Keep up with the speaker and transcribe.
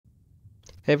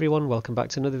Hey everyone, welcome back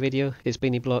to another video. It's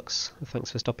BeeneeBlox. Thanks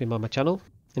for stopping by my channel.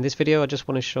 In this video I just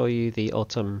want to show you the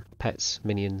autumn pets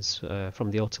minions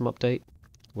from the autumn update,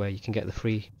 where you can get the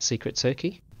free secret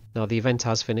turkey. Now the event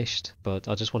has finished, but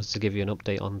I just wanted to give you an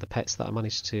update on the pets that I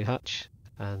managed to hatch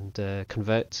and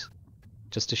convert,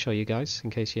 just to show you guys in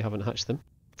case you haven't hatched them.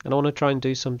 And I want to try and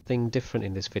do something different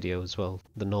in this video as well,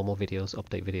 the normal videos,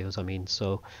 update videos I mean,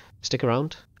 so stick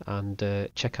around and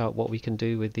check out what we can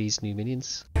do with these new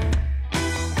minions.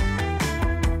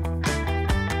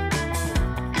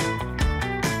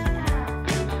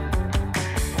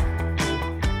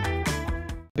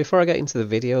 Before I get into the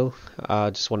video, I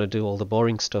just want to do all the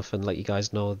boring stuff and let you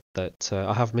guys know that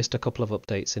I have missed a couple of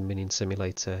updates in Minion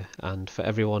Simulator, and for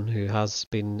everyone who has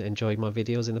been enjoying my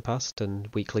videos in the past and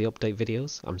weekly update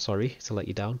videos, I'm sorry to let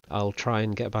you down. I'll try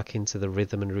and get back into the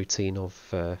rhythm and routine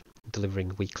of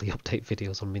delivering weekly update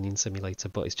videos on Minion Simulator,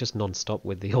 but it's just non-stop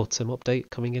with the autumn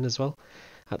update coming in as well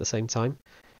at the same time.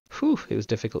 Whew, it was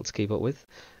difficult to keep up with.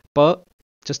 But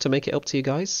just to make it up to you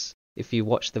guys, if you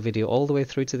watch the video all the way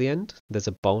through to the end, there's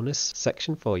a bonus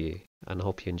section for you, and I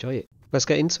hope you enjoy it. Let's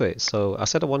get into it. So I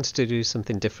said I wanted to do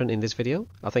something different in this video.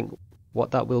 I think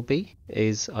what that will be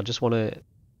is I just want to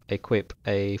equip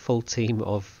a full team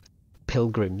of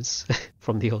pilgrims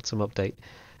from the autumn update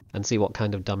and see what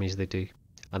kind of damage they do.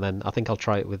 And then I think I'll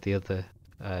try it with the other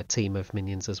team of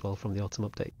minions as well from the autumn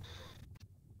update.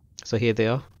 So here they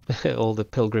are, all the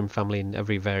pilgrim family in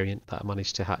every variant that I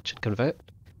managed to hatch and convert.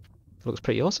 It looks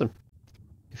pretty awesome.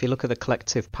 If you look at the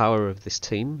collective power of this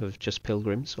team of just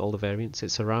pilgrims, all the variants,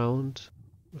 it's around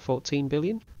 14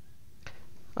 billion.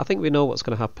 I think we know what's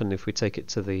going to happen if we take it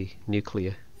to the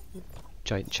nuclear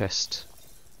giant chest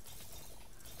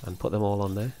and put them all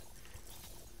on there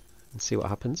and see what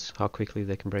happens, how quickly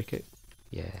they can break it.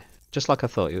 Yeah, just like I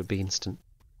thought, it would be instant.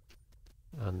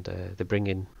 And they bring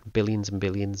in billions and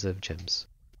billions of gems.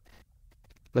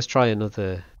 Let's try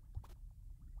another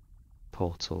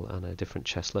portal and a different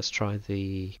chest. Let's try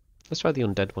the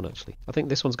undead one actually. I think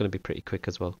this one's going to be pretty quick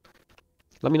as well.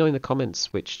 Let me know in the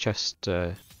comments which chest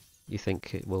you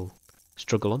think it will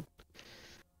struggle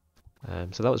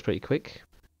on. So that was pretty quick.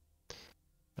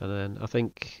 And then I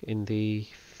think in the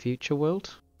future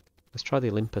world, let's try the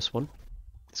Olympus one.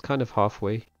 It's kind of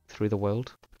halfway through the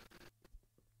world,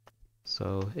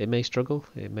 so it may struggle.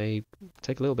 It may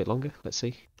take a little bit longer. Let's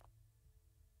see.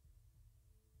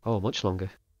 Oh, much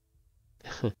longer.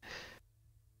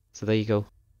 So there you go.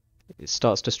 It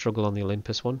starts to struggle on the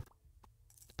Olympus one.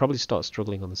 Probably starts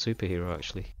struggling on the superhero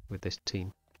actually with this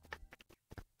team.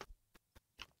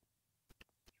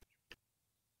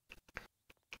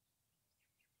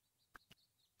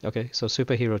 Okay, so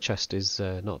superhero chest is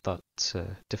not that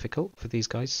difficult for these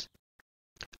guys.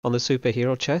 On the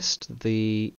superhero chest,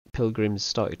 the pilgrims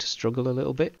started to struggle a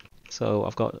little bit. So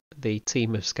I've got the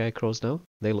team of scarecrows now.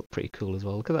 They look pretty cool as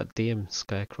well. Look at that DM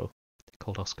scarecrow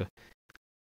called Oscar.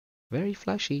 Very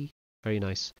flashy, very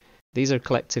nice. These are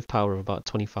collective power of about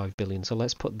 25 billion, so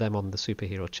let's put them on the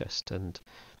superhero chest. And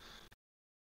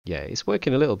yeah, it's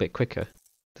working a little bit quicker.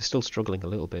 They're still struggling a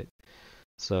little bit,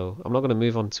 so I'm not going to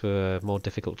move on to a more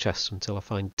difficult chest until I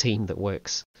find a team that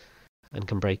works and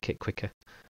can break it quicker.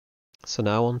 So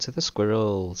now on to the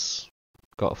squirrels.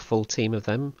 Got a full team of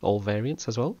them, all variants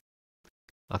as well.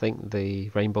 I think the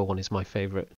rainbow one is my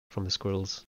favourite from the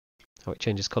squirrels. How it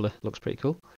changes colour, looks pretty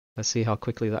cool. Let's see how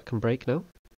quickly that can break now.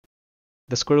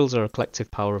 The squirrels are a collective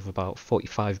power of about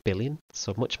 45 billion,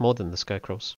 so much more than the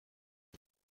scarecrows.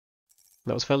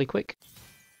 That was fairly quick.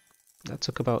 That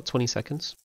took about 20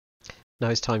 seconds. Now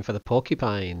it's time for the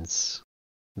porcupines.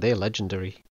 They're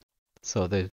legendary, so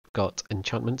they've got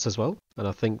enchantments as well, and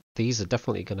I think these are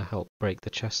definitely going to help break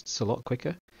the chests a lot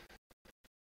quicker.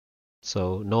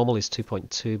 So normal is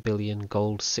 2.2 billion,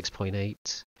 gold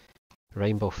 6.8,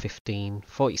 rainbow 15,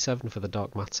 47 for the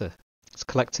dark matter. It's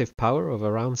collective power of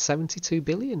around 72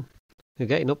 billion. We're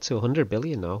getting up to 100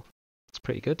 billion now. It's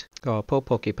pretty good. Oh, poor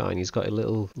porcupine, he's got a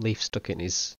little leaf stuck in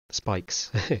his spikes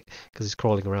because he's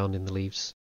crawling around in the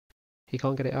leaves. He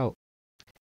can't get it out.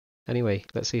 Anyway,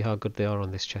 let's see how good they are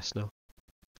on this chest now.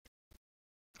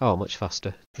 Oh, much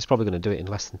faster. He's probably going to do it in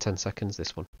less than 10 seconds,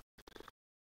 this one.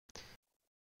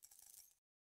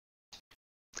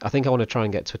 I think I want to try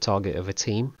and get to a target of a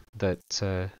team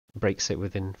that breaks it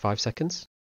within 5 seconds.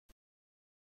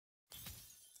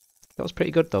 That was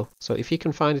pretty good though. So if you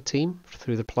can find a team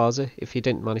through the plaza, if you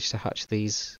didn't manage to hatch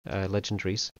these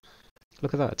legendaries,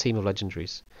 look at that, a team of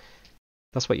legendaries.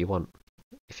 That's what you want.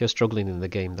 If you're struggling in the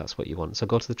game, that's what you want. So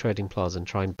go to the trading plaza and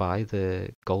try and buy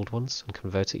the gold ones and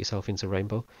convert it yourself into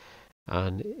rainbow.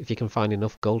 And if you can find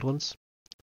enough gold ones,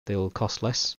 they'll cost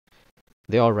less.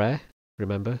 They are rare.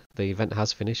 remember, the event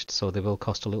has finished, so they will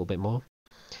cost a little bit more.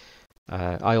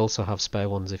 I also have spare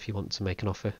ones if you want to make an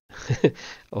offer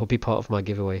or be part of my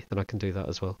giveaway, then I can do that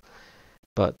as well.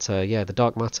 But yeah, the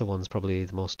dark matter one's probably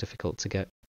the most difficult to get,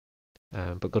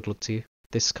 but good luck to you.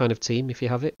 This kind of team, if you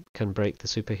have it, can break the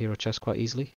superhero chest quite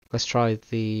easily. Let's try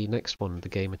the next one, the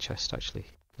gamer chest actually.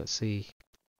 Let's see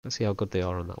how good they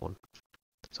are on that one.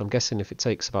 So I'm guessing if it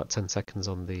takes about 10 seconds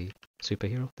on the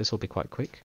superhero, this will be quite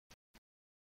quick.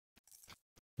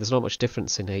 There's not much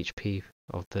difference in HP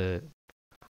of the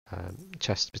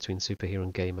chest between superhero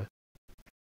and gamer.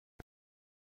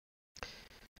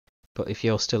 But if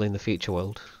you're still in the future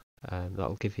world,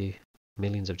 that'll give you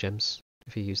millions of gems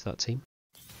if you use that team.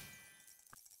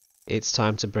 It's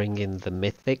time to bring in the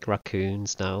mythic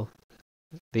raccoons now.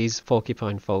 These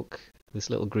porcupine folk, this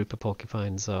little group of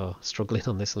porcupines, are struggling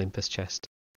on this Olympus chest.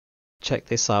 Check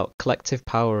this out. Collective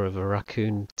power of a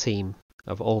raccoon team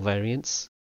of all variants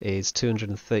is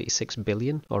 236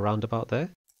 billion, or round about there.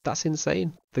 That's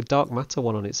insane. The dark matter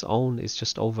one on its own is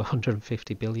just over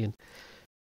 150 billion.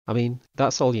 I mean,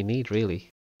 that's all you need really.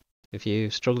 If you're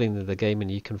struggling with the game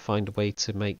and you can find a way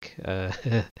to make a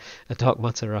dark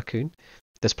matter raccoon,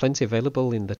 there's plenty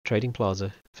available in the trading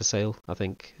plaza for sale, I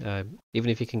think.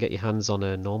 Even if you can get your hands on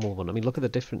a normal one. I mean, look at the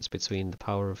difference between the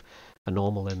power of a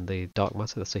normal and the dark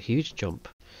matter. That's a huge jump.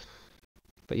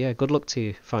 But yeah, good luck to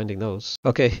you finding those.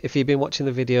 Okay, if you've been watching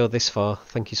the video this far,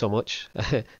 thank you so much.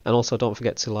 And also don't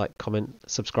forget to like, comment,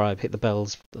 subscribe, hit the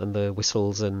bells and the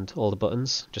whistles and all the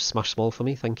buttons. Just smash them all for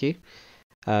me, thank you.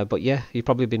 But yeah, you've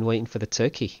probably been waiting for the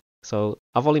turkey. So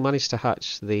I've only managed to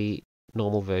hatch the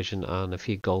normal version and a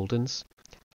few goldens.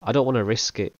 I don't want to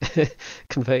risk it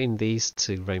converting these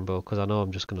to rainbow because I know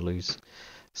I'm just going to lose.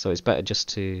 So it's better just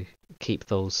to keep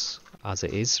those as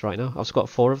it is right now. I've got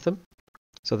 4 of them.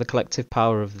 So the collective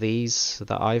power of these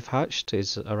that I've hatched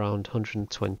is around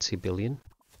 120 billion,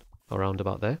 around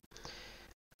about there.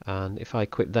 And if I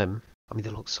equip them, I mean, they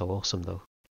look so awesome though.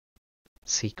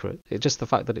 Secret. Just the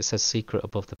fact that it says secret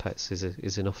above the pets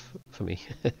is enough for me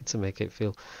to make it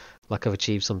feel like I've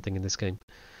achieved something in this game.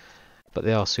 But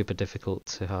they are super difficult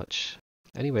to hatch.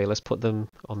 Anyway, let's put them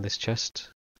on this chest.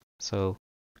 So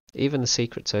even the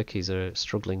secret turkeys are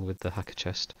struggling with the hacker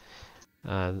chest.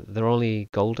 They're only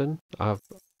golden. I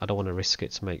don't want to risk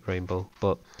it to make rainbow,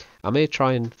 but I may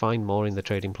try and find more in the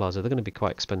trading plaza. They're going to be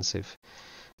quite expensive.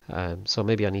 So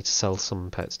maybe I need to sell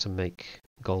some pets to make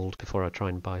gold before I try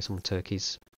and buy some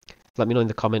turkeys. Let me know in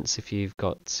the comments if you've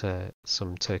got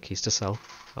some turkeys to sell.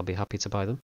 I'll be happy to buy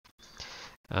them.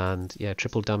 And yeah,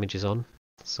 triple damage is on.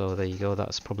 So there you go,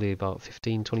 that's probably about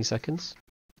 15-20 seconds.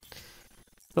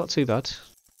 Not too bad.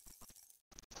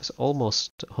 It's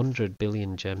almost 100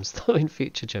 billion gems though in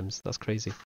future gems. That's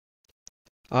crazy.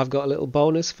 I've got a little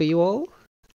bonus for you all.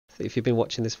 If you've been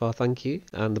watching this far, thank you.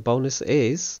 And the bonus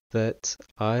is that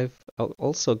I've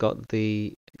also got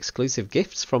the exclusive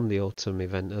gifts from the autumn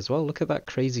event as well. Look at that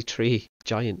crazy tree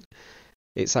giant.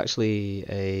 It's actually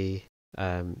a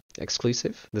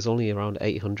exclusive. There's only around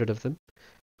 800 of them,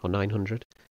 or 900,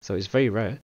 so it's very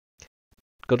rare.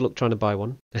 Good luck trying to buy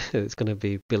one. It's going to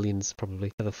be billions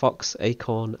probably. The fox,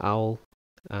 acorn, owl,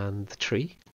 and the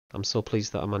tree. I'm so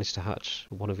pleased that I managed to hatch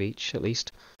one of each at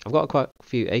least. I've got quite a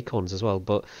few acorns as well,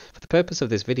 but for the purpose of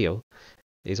this video,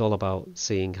 it's all about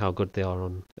seeing how good they are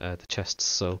on the chests.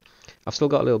 So I've still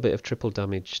got a little bit of triple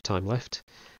damage time left.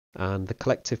 And the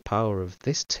collective power of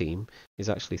this team is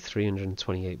actually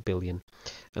 328 billion,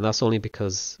 and that's only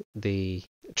because the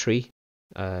tree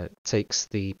takes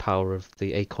the power of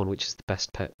the acorn, which is the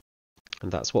best pet,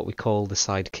 and that's what we call the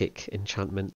sidekick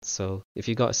enchantment. So if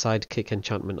you've got a sidekick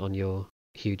enchantment on your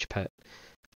huge pet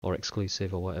or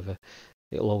exclusive or whatever,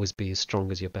 it'll always be as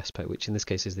strong as your best pet, which in this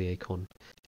case is the acorn.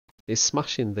 It's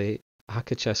smashing the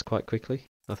hacker chest quite quickly,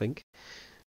 I think.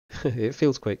 It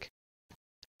feels quick.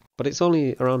 But it's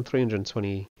only around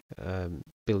 320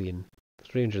 billion,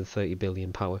 330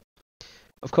 billion power.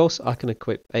 Of course, I can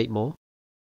equip 8 more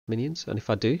minions, and if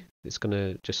I do, it's going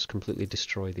to just completely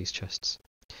destroy these chests.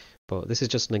 But this is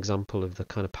just an example of the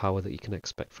kind of power that you can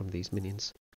expect from these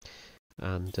minions.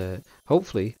 And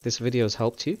hopefully this video has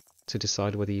helped you to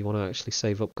decide whether you want to actually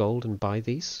save up gold and buy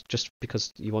these, just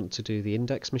because you want to do the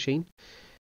index machine,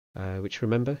 which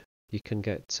remember, you can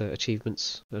get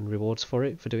achievements and rewards for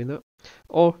it for doing that.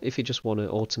 Or if you just want an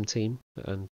autumn team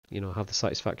and have the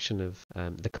satisfaction of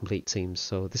the complete teams.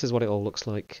 So this is what it all looks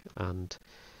like, and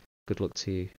good luck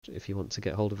to you if you want to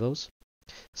get hold of those.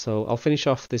 So I'll finish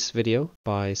off this video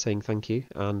by saying thank you,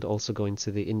 and also go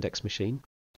into the index machine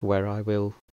where I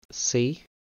will see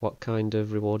what kind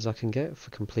of rewards I can get for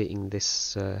completing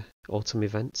this autumn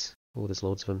event. Oh, there's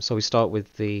loads of them. So we start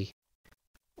with the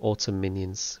autumn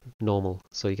minions normal.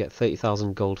 So you get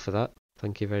 30,000 gold for that.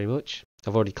 Thank you very much.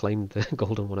 I've already claimed the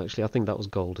golden one actually. I think that was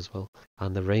gold as well.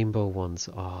 And the rainbow ones,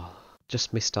 oh,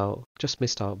 just missed out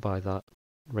by that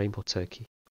rainbow turkey.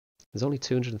 There's only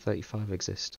 235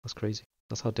 exist. That's crazy.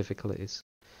 That's how difficult it is.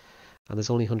 And there's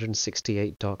only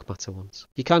 168 dark matter ones.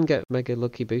 You can get mega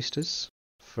lucky boosters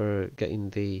for getting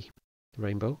the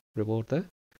rainbow reward there.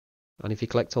 And if you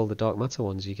collect all the dark matter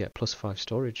ones, you get +5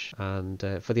 storage. And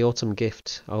for the autumn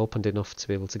gift, I opened enough to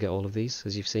be able to get all of these,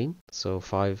 as you've seen. So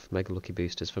 5 mega lucky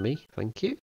boosters for me. Thank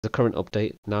you. The current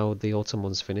update, now the autumn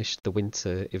one's finished, the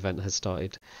winter event has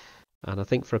started. And I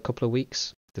think for a couple of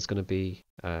weeks, there's going to be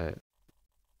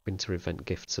winter event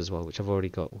gifts as well, which I've already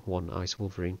got one Ice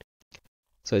Wolverine.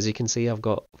 So as you can see, I've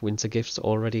got winter gifts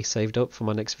already saved up for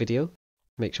my next video.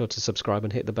 Make sure to subscribe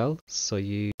and hit the bell so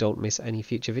you don't miss any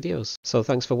future videos. So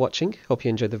thanks for watching. Hope you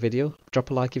enjoyed the video.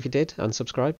 Drop a like if you did, and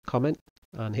subscribe, comment,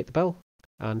 and hit the bell.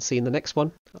 And see you in the next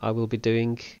one. I will be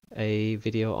doing a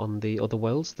video on the other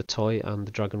worlds, the toy and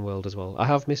the dragon world as well. I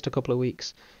have missed a couple of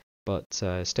weeks, but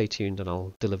stay tuned and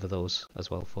I'll deliver those as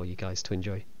well for you guys to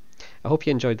enjoy. I hope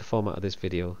you enjoyed the format of this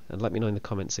video, and let me know in the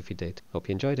comments if you did. Hope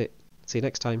you enjoyed it. See you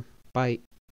next time. Bye.